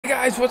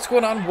Guys, what's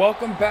going on?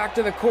 Welcome back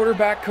to the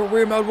quarterback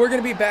career mode. We're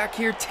going to be back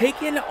here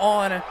taking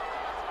on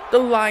the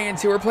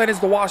Lions here. We're playing as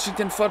the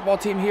Washington football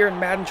team here in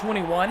Madden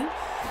 21. We've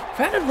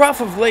had it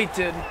rough of late,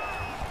 dude.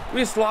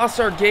 We just lost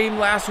our game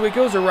last week. It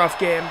was a rough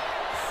game.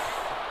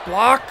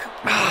 Block.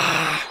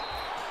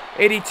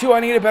 82.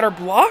 I need a better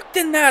block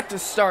than that to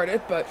start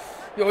it, but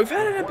we've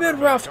had it a bit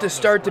rough to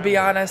start, to be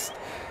honest.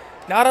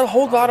 Not a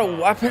whole lot of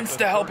weapons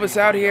to help us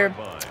out here.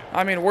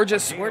 I mean, we're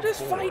just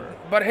fighting.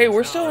 But hey,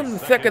 we're still in the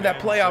thick of that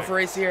playoff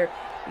race here.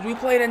 We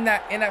played in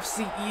that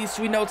NFC East.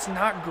 We know it's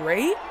not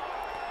great.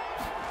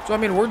 So, I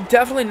mean, we're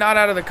definitely not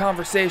out of the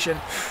conversation.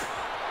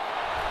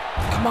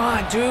 Come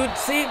on, dude.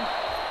 See,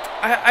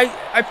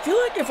 I feel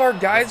like if our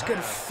guys could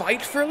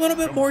fight for a little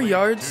bit more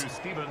yards,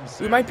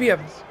 we might be a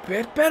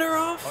bit better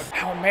off.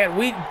 Oh, man,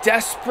 we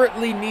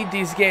desperately need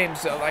these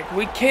games, though. Like,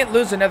 we can't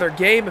lose another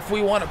game if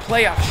we want a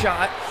playoff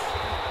shot.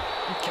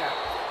 Okay.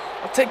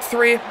 I'll take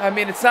 3. I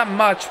mean, it's not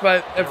much,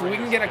 but if we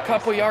can get a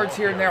couple yards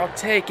here and there, I'll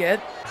take it.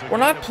 We're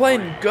not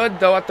playing good,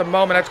 though, at the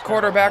moment. That's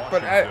quarterback,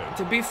 but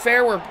to be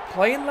fair, we're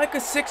playing like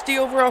a 60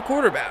 overall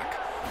quarterback.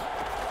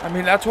 I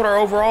mean, that's what our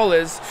overall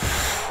is.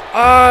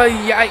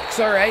 Yikes,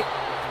 all right.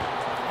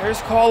 There's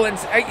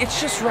Collins.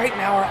 It's just right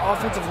now our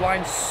offensive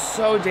line's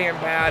so damn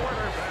bad.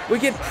 We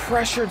get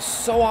pressured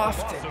so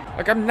often.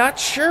 Like, I'm not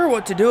sure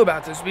what to do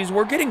about this because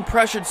we're getting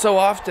pressured so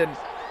often.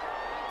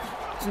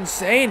 It's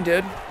insane,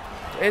 dude.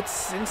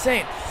 It's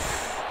insane.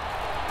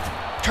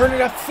 Turn it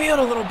upfield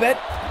a little bit.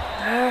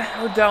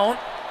 Or don't.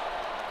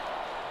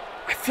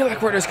 I feel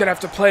like we're just going to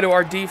have to play to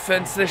our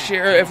defense this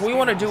year. If we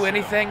want to do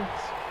anything,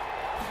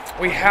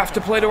 we have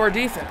to play to our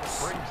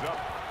defense.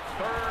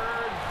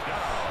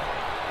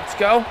 Let's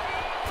go.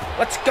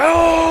 Let's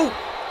go!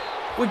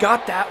 We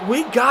got that.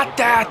 We got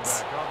that.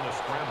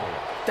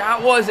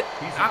 That was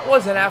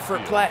an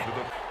effort play.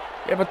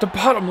 Yeah, but the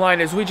bottom line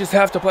is we just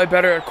have to play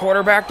better at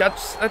quarterback.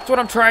 That's what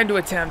I'm trying to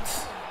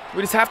attempt.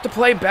 We just have to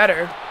play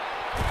better.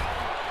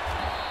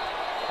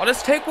 I'll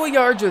just take what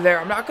yards are there.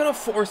 I'm not going to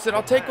force it.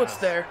 I'll take what's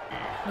there.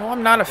 No,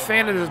 I'm not a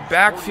fan of this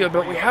backfield,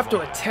 but we have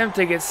to attempt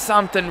to get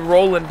something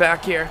rolling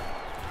back here.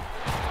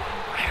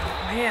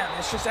 Man,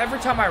 it's just every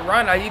time I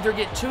run, I either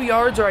get 2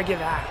 yards or I get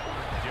that.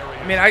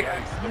 I mean,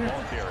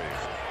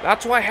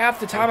 that's why half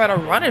the time I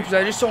don't run it, because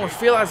I just don't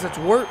feel as it's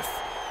worth.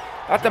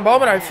 At the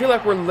moment, I feel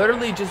like we're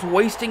literally just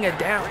wasting it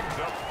down.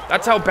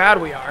 That's how bad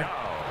we are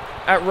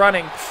at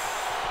running.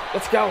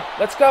 Let's go.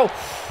 Let's go.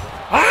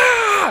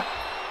 Ah!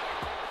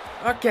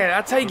 Okay,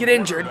 that's how you get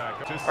injured.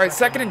 All right,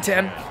 2nd and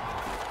 10.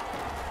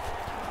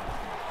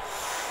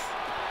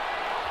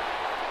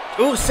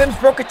 Ooh, Sims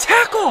broke a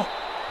tackle.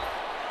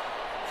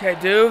 Okay,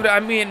 dude, I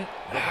mean,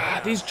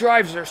 these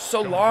drives are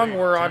so long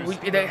we're on.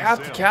 They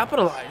have to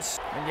capitalize.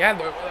 And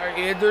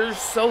yeah, they're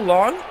so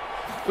long.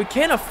 We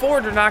can't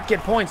afford to not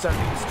get points on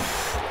these.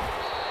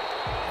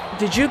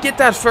 Did you get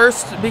that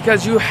first?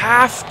 Because you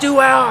have to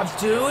have,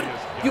 dude.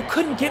 You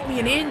couldn't get me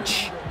an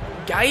inch,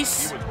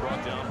 guys.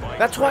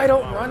 That's why I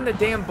don't run the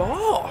damn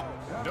ball.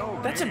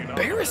 That's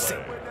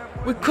embarrassing.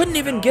 We couldn't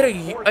even get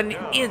an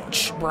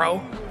inch,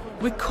 bro.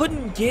 We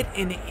couldn't get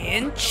an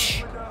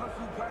inch.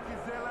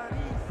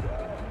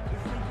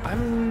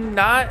 I'm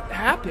not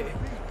happy.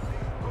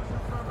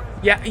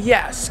 Yeah,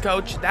 yes,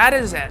 coach. That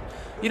is it.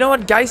 You know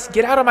what, guys?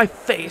 Get out of my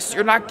face.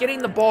 You're not getting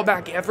the ball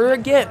back ever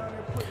again.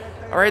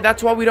 All right,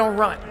 that's why we don't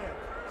run.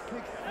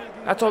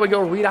 That's why we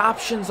go read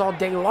options all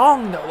day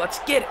long, though. Let's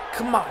get it.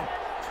 Come on.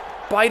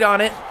 Bite on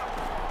it.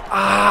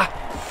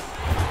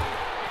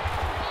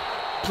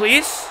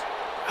 Please?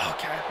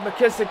 Okay.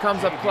 McKissick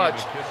comes up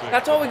clutch.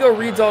 That's why we go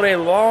reads all day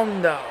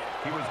long, though.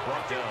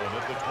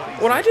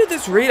 When I do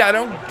this read, I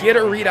don't get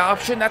a read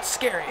option. That's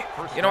scary.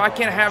 You know, I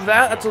can't have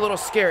that. That's a little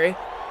scary.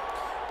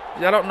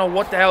 I don't know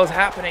what the hell is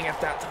happening at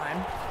that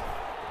time.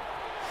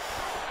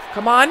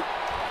 Come on.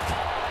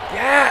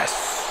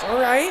 Yes.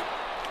 All right.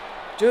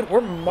 Dude,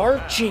 we're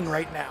marching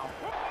right now.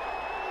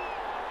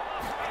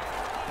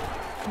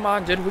 Come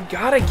on, dude. We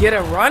gotta get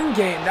a run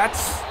game.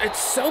 It's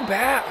so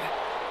bad.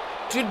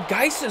 Dude,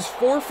 Geis is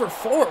 4 for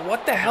 4.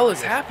 What the hell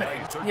is happening?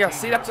 Yeah,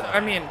 see, I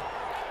mean,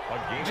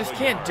 you just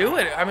can't do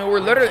it. I mean,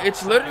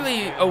 it's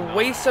literally a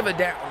waste of a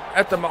down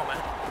at the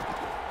moment.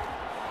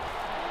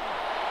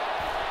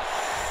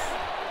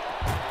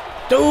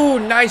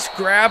 Dude, nice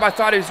grab. I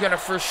thought he was gonna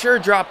for sure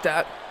drop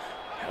that.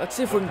 Let's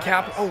see if we can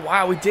cap. Oh,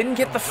 wow, we didn't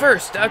get the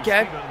first.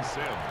 Okay.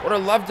 Would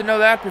have loved to know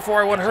that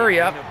before I would hurry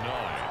up.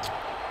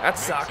 That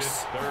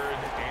sucks.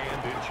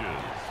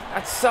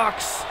 That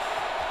sucks.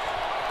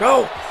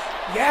 Go.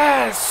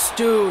 Yes,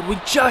 dude. We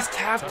just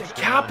have to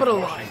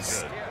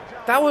capitalize.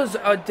 That was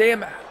a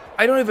damn...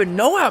 I don't even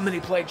know how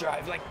many play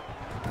drives. Like,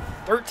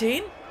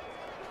 13?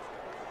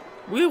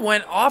 We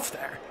went off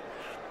there.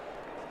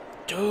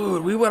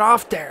 Dude, we went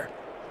off there.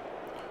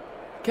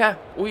 Okay,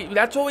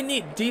 that's what we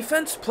need.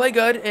 Defense, play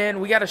good,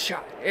 and we got a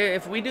shot.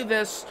 If we do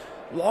this,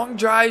 long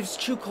drives,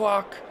 chew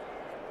clock,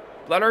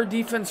 let our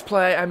defense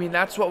play, I mean,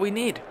 that's what we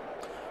need.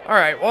 All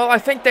right, well, I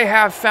think they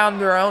have found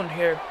their own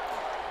here.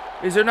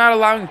 Is they're not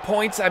allowing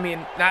points. I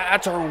mean,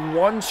 that's our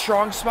one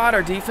strong spot,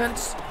 our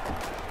defense.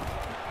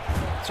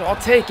 It's So I'll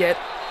take it.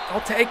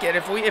 I'll take it.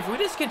 If we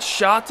just get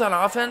shots on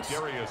offense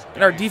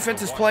and our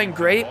defense is playing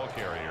great,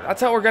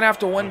 that's how we're going to have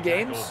to win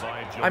games.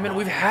 I mean,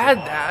 we've had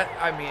that.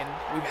 I mean,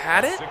 we've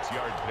had it.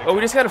 But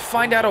we just got to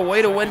find out a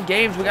way to win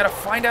games. We got to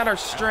find out our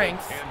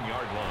strength.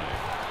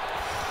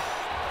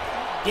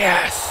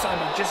 Yes. I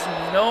mean, just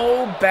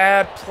no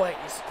bad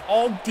plays.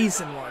 All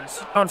decent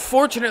ones.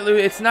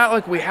 Unfortunately, it's not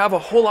like we have a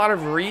whole lot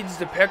of reads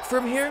to pick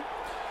from here.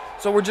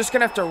 So we're just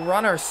going to have to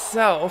run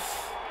ourselves.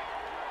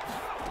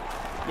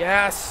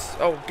 Yes.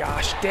 Oh,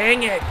 gosh.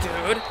 Dang it,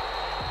 dude.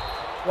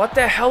 What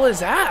the hell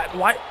is that?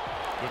 Why?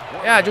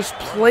 Yeah, just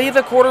play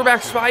the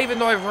quarterback spy even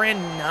though I've ran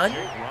none.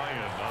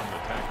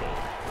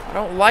 I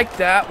don't like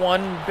that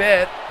one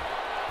bit.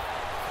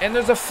 And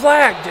there's a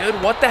flag,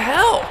 dude. What the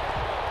hell?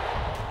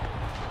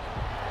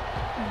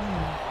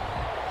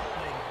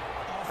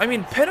 I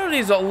mean,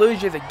 penalties will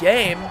lose you the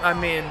game. I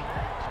mean,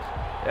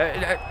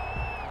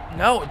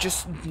 no,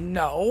 just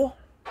no.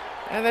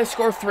 And they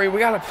score 3. We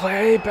got to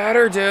play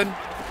better, dude.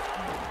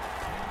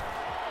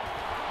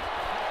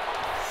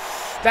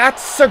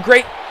 That's a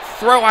great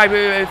throw. I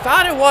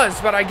thought it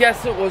was, but I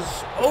guess it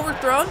was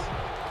overthrown.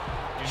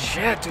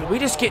 Shit, dude, we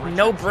just get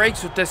no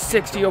breaks with this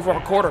 60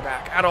 overall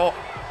quarterback at all.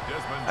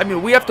 I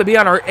mean, we have to be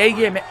on our A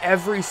game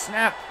every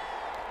snap.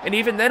 And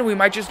even then, we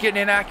might just get an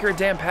inaccurate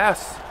damn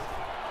pass.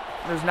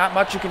 There's not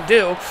much you can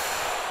do.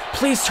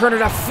 Please turn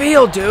it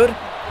upfield, dude.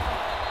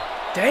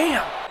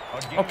 Damn.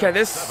 Okay,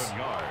 this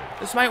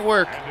might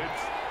work.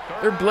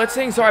 They're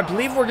blitzing, so I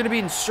believe we're going to be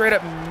in straight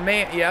up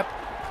man. Yep,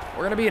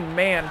 we're going to be in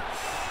man.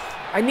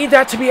 I need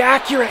that to be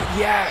accurate.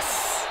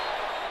 Yes.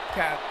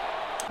 Okay.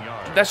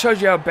 That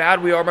shows you how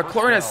bad we are.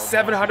 McLaurin has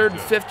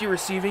 750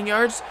 receiving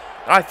yards.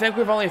 And I think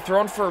we've only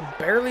thrown for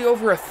barely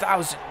over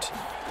 1,000.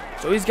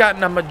 So he's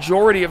gotten a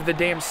majority of the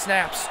damn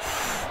snaps.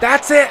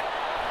 That's it.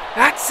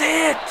 That's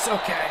it.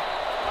 Okay.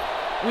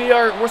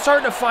 We're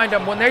starting to find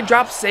them. When they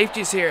drop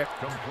safeties here,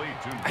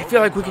 I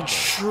feel like we can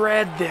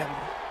shred them.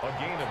 A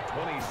gain of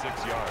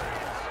 26 yards.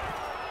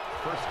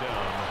 First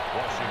down,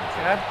 Washington.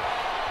 Okay.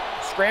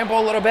 Scramble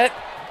a little bit.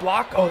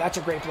 Block. Oh, that's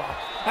a great block.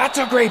 That's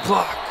a great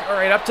block. All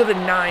right, up to the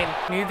 9.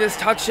 Need this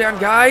touchdown,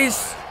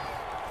 guys.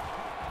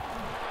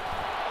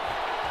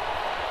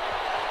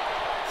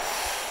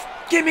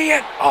 Give me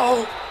it.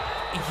 Oh,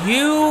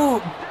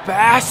 you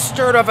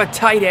bastard of a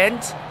tight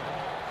end.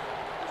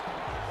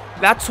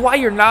 That's why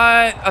you're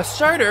not a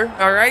starter,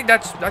 all right?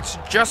 That's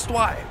just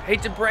why.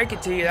 Hate to break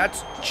it to you.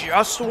 That's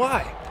just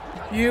why.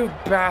 You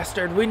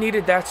bastard. We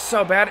needed that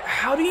so bad.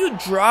 How do you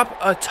drop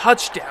a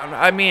touchdown?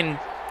 I mean,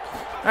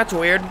 that's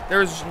weird.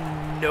 There's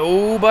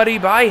nobody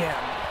by him.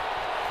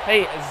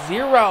 Hey,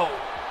 0.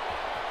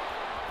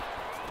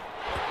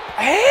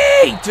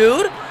 Hey,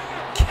 dude.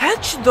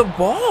 Catch the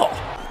ball.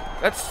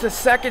 That's the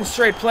second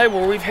straight play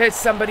where we've hit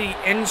somebody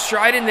in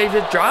stride and they've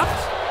just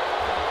dropped.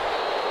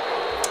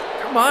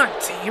 Come on,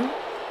 team.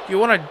 You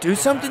want to do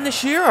something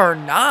this year or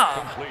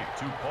nah?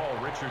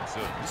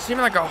 You seem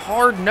like a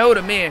hard no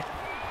to me.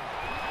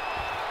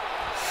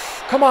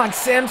 Come on,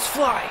 Sims,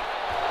 fly.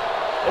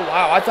 Oh,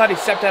 wow. I thought he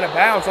stepped out of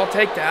bounds. I'll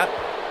take that.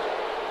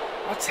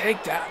 I'll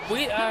take that.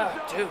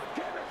 Dude.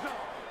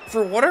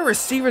 For what our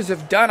receivers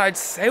have done, I'd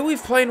say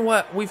we've played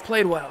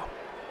well.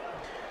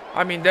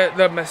 I mean,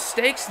 the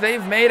mistakes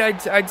they've made,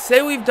 I'd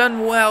say we've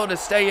done well to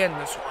stay in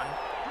this one.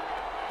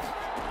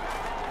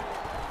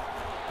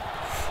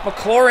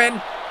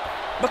 McLaurin!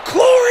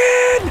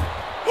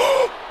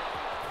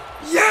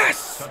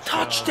 Yes!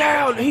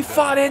 Touchdown! He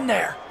fought in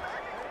there.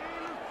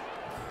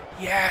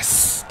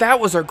 Yes! That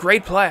was a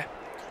great play.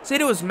 See,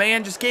 it was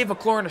man, just gave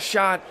McLaurin a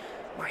shot.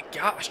 My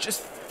gosh,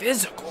 just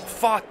physical.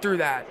 Fought through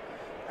that.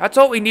 That's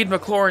all we need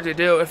McLaurin to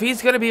do. If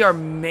he's going to be our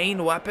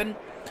main weapon,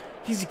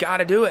 he's got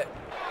to do it.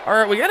 All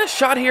right, we got a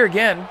shot here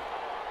again. A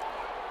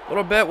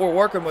little bit we're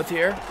working with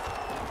here.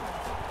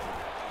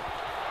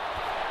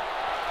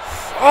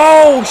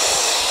 Oh,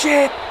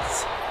 shit!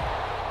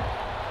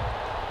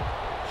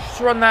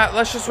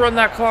 Let's just run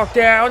that clock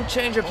down.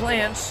 Change of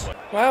plans.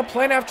 Well,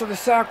 plan after the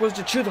sack was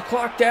to chew the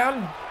clock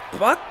down,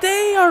 but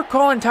they are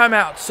calling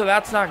timeouts, so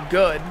that's not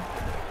good.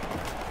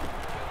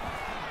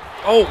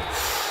 Oh,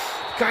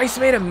 Geis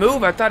made a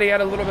move. I thought he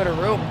had a little bit of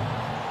room.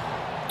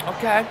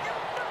 Okay.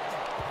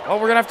 Well,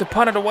 we're going to have to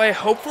punt it away.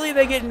 Hopefully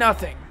they get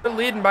nothing. We're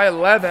leading by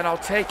 11. I'll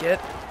take it.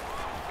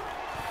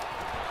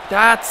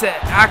 That's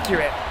it.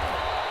 Accurate.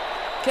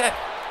 Okay.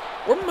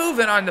 We're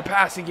moving on the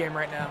passing game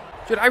right now.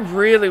 Dude, I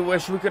really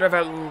wish we could have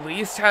at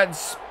least had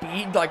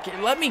speed. Like,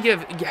 let me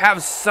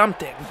have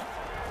something.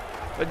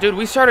 But, dude,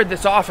 we started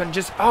this off and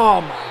just...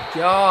 Oh, my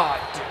God.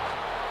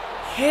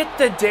 Hit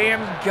the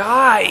damn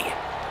guy.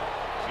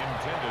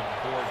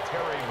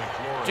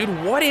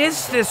 Dude, what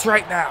is this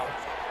right now?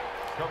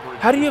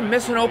 How do you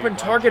miss an open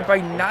target by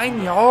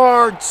 9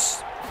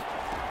 yards?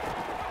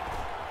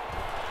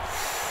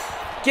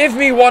 Give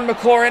me one,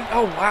 McLaurin.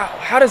 Oh, wow.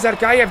 How does that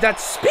guy have that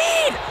speed?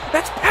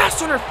 That's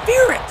pass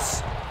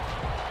interference.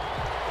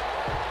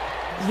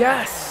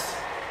 Yes.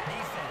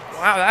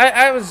 Wow,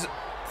 that was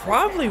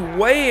probably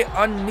way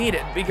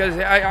unneeded because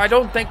I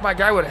don't think my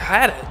guy would have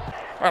had it.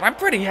 All right, I'm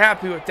pretty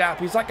happy with that.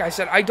 Because like I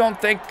said, I don't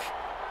think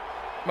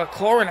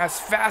McLaurin, as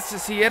fast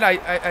as he is,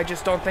 I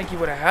just don't think he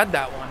would have had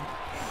that one.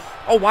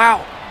 Oh,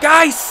 wow.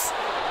 Guys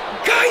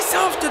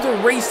off to the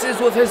races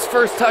with his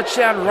first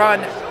touchdown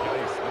run.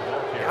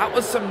 That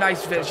was some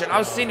nice vision. I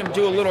was seeing him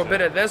do a little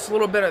bit of this, a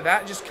little bit of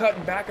that, just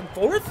cutting back and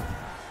forth.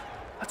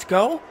 Let's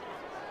go.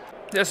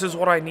 This is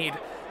what I need.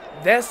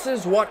 This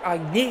is what I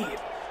need.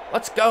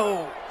 Let's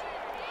go.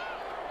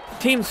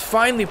 Team's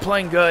finally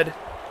playing good.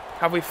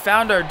 Have we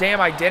found our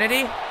damn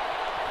identity?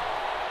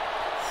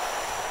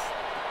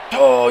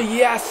 Oh,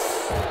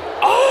 yes.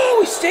 Oh,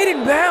 we stayed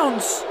in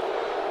bounds.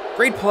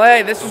 Great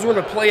play. This is where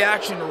the play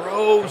action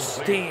rose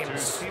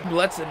teams.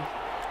 Blitzing.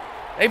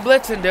 They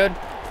blitzing, dude.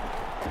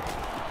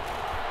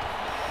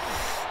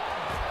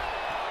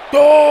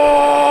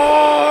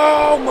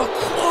 Oh,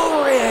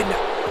 McLaurin.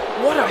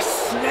 What a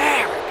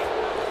snag.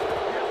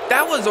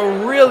 That was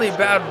a really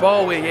bad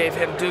ball we gave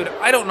him, dude.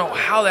 I don't know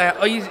how that...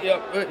 Oh,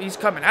 he's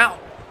coming out.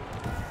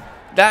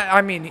 That,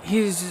 I mean,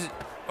 he's...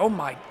 Oh,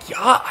 my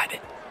God.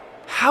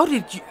 How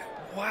did you...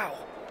 Wow.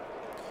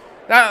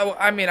 That,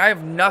 I mean, I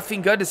have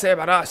nothing good to say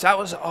about us. That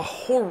was a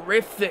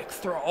horrific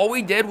throw. All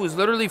we did was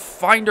literally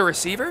find a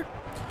receiver.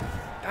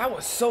 That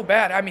was so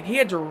bad. I mean, he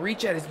had to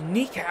reach at his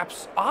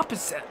kneecaps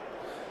opposite.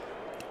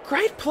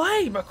 Great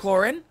play,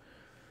 McLaurin.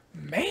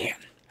 Man,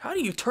 how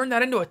do you turn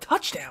that into a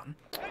touchdown?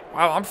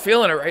 Wow, I'm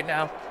feeling it right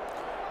now.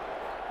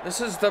 This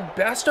is the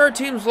best our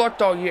team's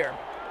looked all year.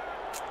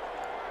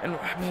 And,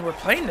 I mean, we're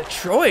playing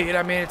Detroit.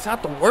 I mean, it's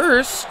not the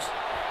worst.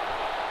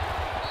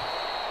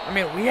 I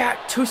mean, we at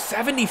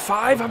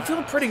 275. I'm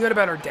feeling pretty good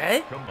about our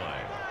day.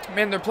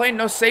 Man, they're playing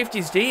no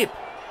safeties deep.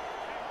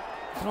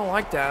 I don't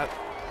like that.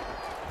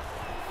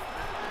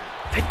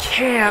 I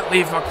can't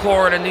leave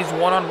McLaurin in these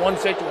one-on-one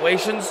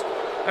situations.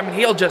 I mean,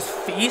 he'll just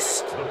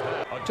feast.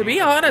 To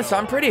be honest,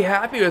 I'm pretty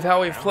happy with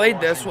how we've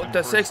played this with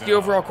the 60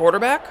 overall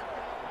quarterback.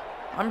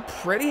 I'm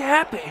pretty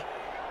happy.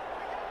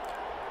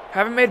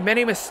 Haven't made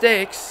many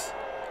mistakes.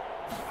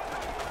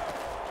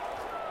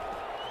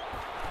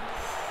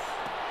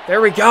 There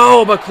we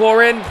go,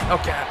 McLaurin.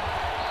 Okay.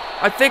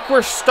 I think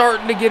we're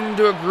starting to get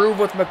into a groove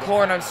with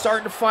McLaurin. I'm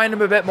starting to find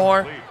him a bit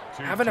more.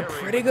 Having a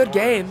pretty good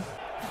game.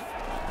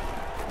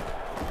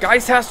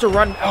 Geis has to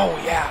run.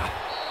 Oh, yeah.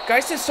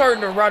 Geis is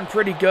starting to run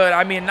pretty good.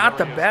 I mean, not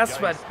the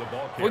best, but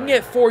if we can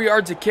get 4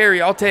 yards of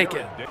carry, I'll take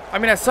it. I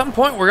mean, at some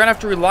point, we're going to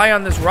have to rely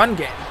on this run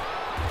game.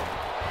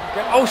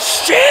 Oh,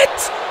 shit!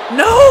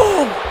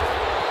 No!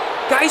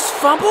 Geis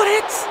fumbled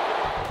it?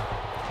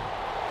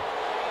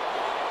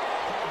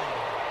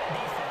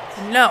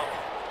 No.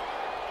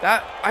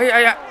 That,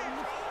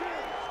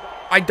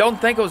 I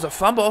don't think it was a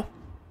fumble.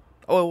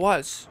 Oh, it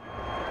was.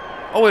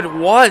 Oh, it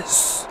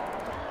was.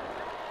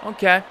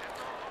 Okay.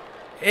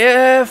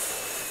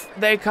 If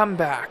they come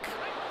back.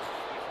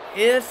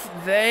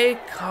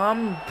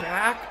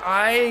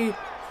 I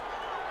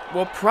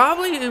will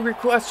probably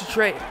request a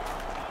trade.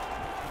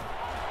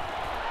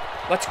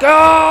 Let's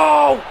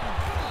go!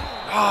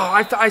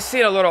 Oh, I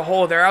see a little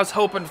hole there. I was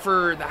hoping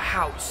for the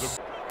house.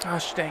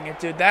 Gosh dang it,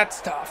 dude.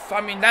 That's tough. I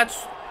mean,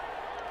 that's...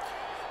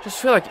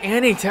 Just feel like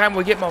anytime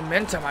we get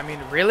momentum, I mean,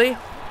 really?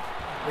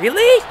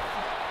 Really?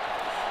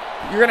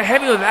 You're going to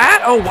hit me with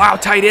that? Oh, wow,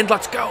 tight end.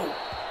 Let's go.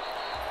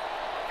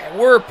 And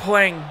we're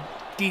playing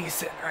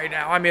decent right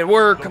now. I mean,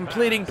 we're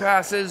completing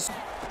passes.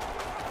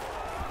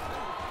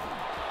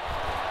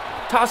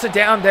 Toss it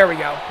down. There we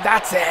go.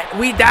 That's it.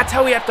 That's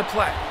how we have to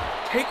play.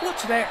 Take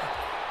what's there.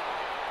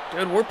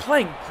 Dude, we're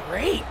playing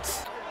great.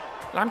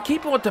 And I'm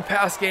keeping with the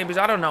pass game because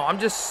I don't know. I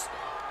just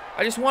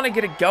want to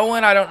get it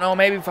going. I don't know.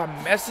 Maybe if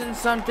I'm missing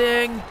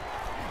something.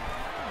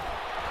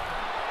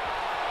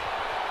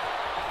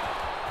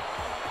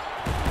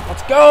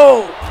 Let's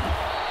go.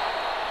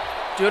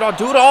 Dude, I'll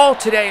do it all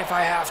today if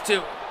I have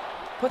to.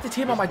 Put the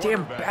team on my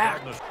damn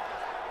back.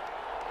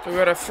 So we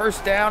got a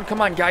first down. Come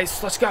on,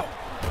 guys. Let's go.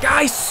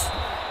 Guys.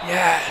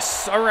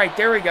 Yes. All right,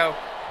 there we go.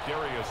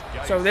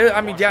 So, there,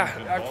 I mean, yeah,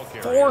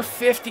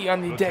 450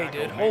 on the day,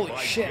 dude. Holy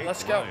shit.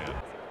 Let's go.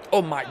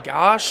 Oh, my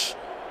gosh.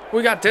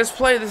 We got this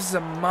play. This is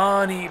a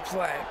money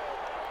play.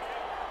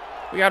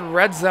 We got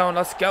red zone.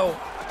 Let's go.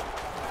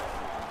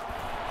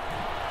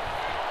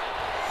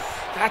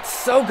 That's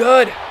so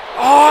good.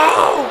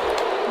 Oh,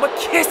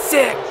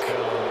 McKissick.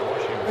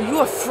 Are you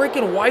a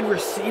freaking wide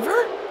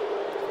receiver?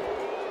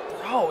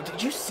 Bro,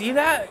 did you see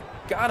that?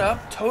 Got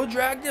up, toe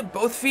dragged it,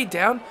 both feet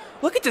down.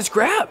 Look at this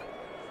grab.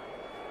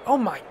 Oh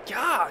my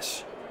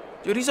gosh.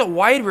 Dude, he's a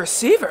wide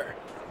receiver.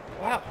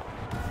 Wow.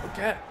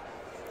 Okay.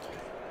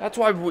 That's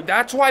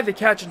why the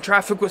catch in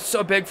traffic was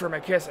so big for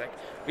McKissick.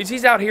 Because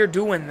he's out here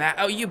doing that.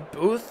 Oh, you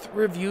booth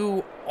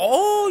review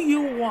all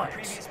you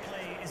want.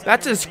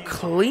 That's as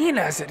clean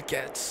as it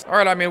gets. All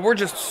right, I mean, we're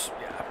just...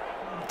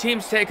 Yeah,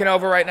 team's taking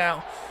over right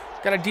now.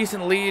 Got a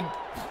decent lead.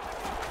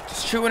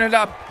 Just chewing it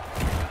up.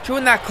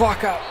 Chewing that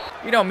clock up.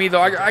 You know me,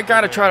 though. I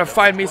got to try to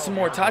find me some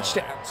more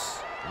touchdowns.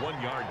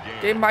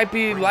 Game might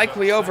be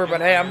likely over,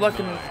 but hey, I'm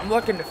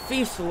looking to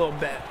feast a little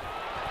bit.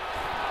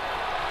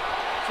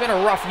 It's been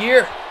a rough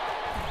year.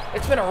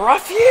 It's been a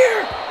rough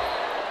year.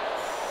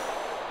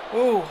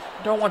 Ooh,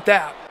 don't want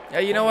that. Yeah,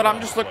 you know what? I'm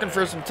just looking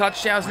for some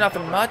touchdowns.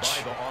 Nothing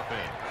much.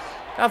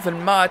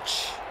 Nothing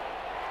much.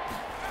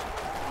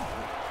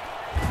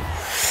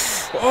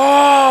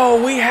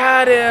 Oh, we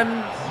had him.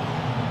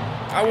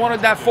 I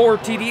wanted that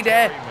forward TD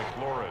day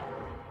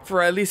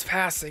for at least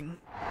passing.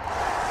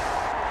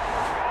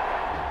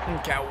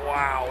 Okay,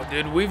 wow,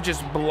 dude. We've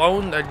just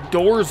blown the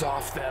doors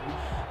off them.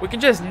 We can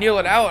just kneel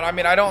it out. I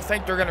mean, I don't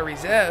think they're going to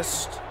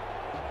resist.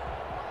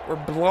 We're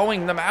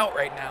blowing them out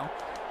right now.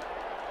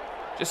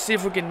 Just see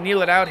if we can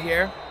kneel it out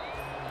here.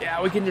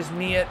 Yeah, we can just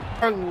knee it.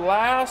 Our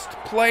last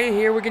play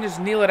here, we can just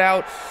kneel it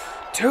out.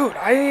 Dude,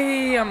 I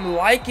am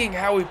liking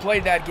how we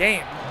played that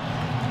game.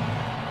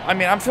 I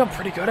mean, I'm feeling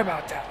pretty good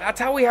about that. That's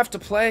how we have to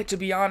play, to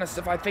be honest,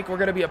 if I think we're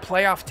going to be a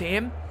playoff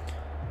team.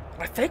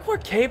 I think we're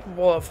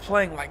capable of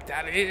playing like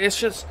that. It's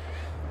just,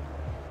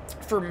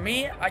 for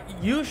me,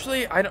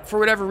 for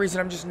whatever reason,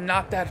 I'm just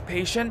not that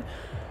patient.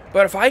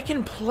 But if I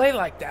can play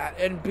like that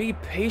and be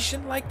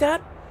patient like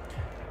that,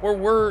 where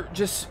we're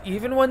just,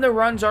 even when the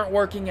runs aren't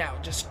working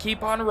out, just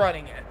keep on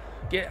running it.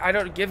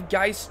 Give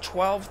guys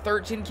 12,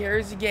 13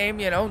 carries a game,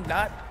 you know,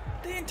 not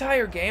the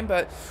entire game,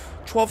 but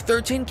 12,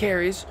 13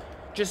 carries.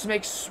 Just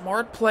make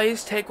smart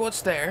plays, take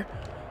what's there.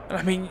 And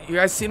I mean, you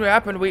guys seen what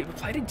happened. We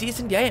played a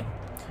decent game.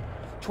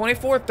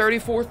 24,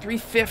 34,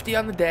 350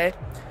 on the day.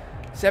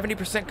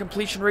 70%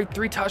 completion rate,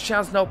 3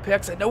 touchdowns, no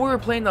picks. I know we were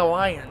playing the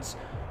Lions,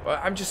 but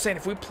I'm just saying,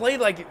 if we played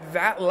like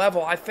that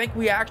level, I think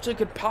we actually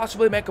could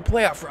possibly make a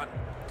playoff run.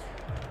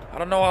 I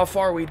don't know how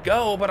far we'd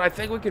go, but I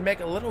think we could make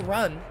a little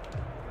run.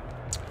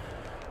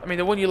 I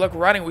mean, when you look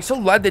running, we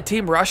still led the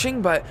team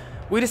rushing, but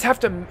we just have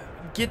to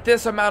get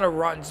this amount of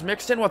runs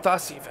mixed in with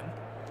us even.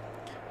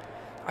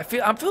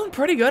 I'm feeling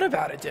pretty good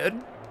about it,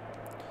 dude.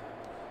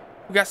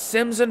 We got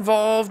Sims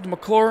involved,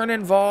 McLaurin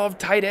involved,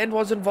 tight end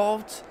was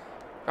involved.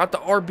 Got the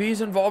RBs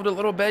involved a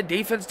little bit.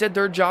 Defense did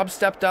their job,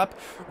 stepped up.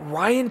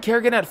 Ryan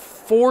Kerrigan had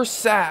 4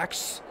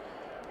 sacks.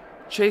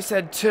 Chase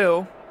had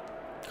 2.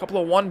 A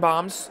couple of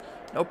 1-bombs.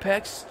 No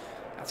picks.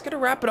 That's going to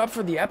wrap it up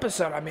for the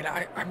episode. I mean,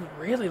 I'm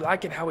really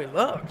liking how he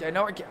looked. I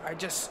know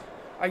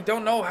I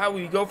don't know how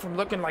we go from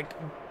looking like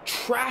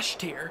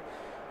trashed here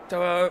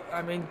to,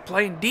 I mean,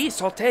 playing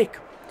decent. I'll take.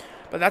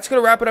 But that's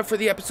going to wrap it up for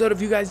the episode.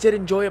 If you guys did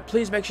enjoy it,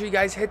 please make sure you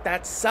guys hit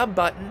that sub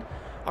button.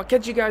 I'll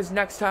catch you guys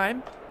next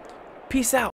time. Peace out.